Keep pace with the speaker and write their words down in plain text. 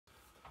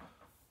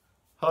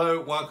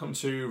Hello, welcome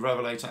to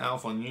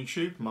RevelatorAlf on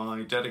YouTube,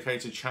 my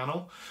dedicated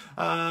channel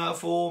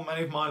for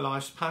many of my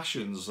life's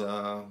passions.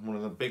 One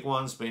of the big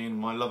ones being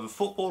my love of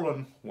football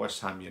and West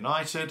Ham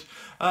United,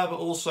 but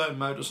also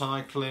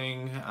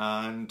motorcycling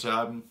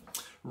and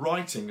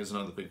writing is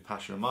another big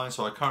passion of mine.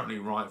 So I currently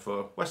write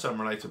for West Ham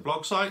related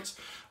blog sites,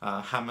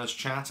 Hammers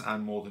Chat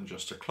and More Than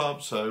Just a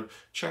Club. So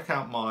check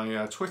out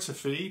my Twitter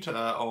feed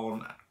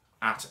on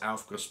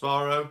 @Alf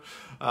Gasparo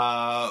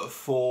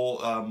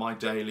for my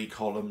daily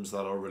columns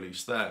that are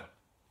released there.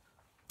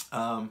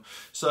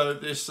 So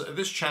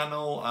this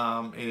channel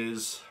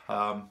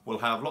will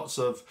have lots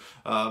of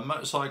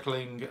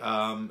motorcycling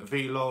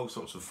vlogs,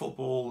 lots of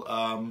football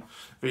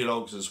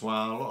vlogs as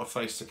well, a lot of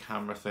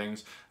face-to-camera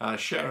things,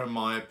 sharing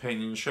my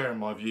opinions, sharing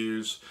my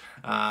views,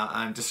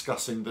 and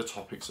discussing the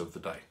topics of the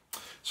day.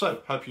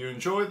 So, hope you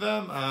enjoy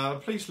them.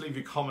 Please leave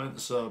your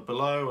comments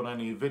below on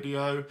any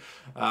video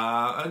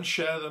and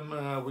share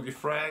them with your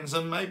friends,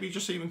 and maybe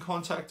just even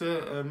contact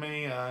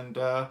me and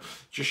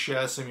just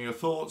share some of your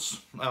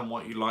thoughts and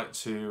what you'd like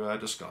to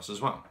discuss as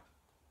well.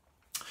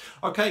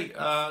 Okay,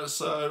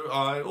 so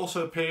I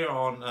also appear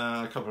on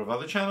a couple of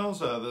other channels.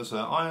 There's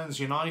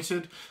Irons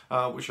United,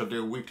 which I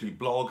do a weekly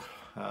blog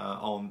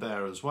on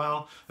there as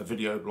well, a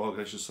video blog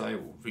I should say,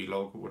 or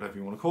vlog, or whatever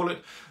you want to call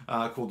it,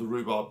 called the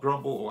Rhubarb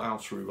Grumble, or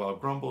Alf's Rhubarb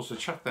Grumble, so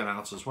check that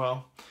out as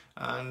well,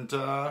 and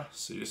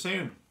see you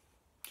soon.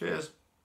 Cheers.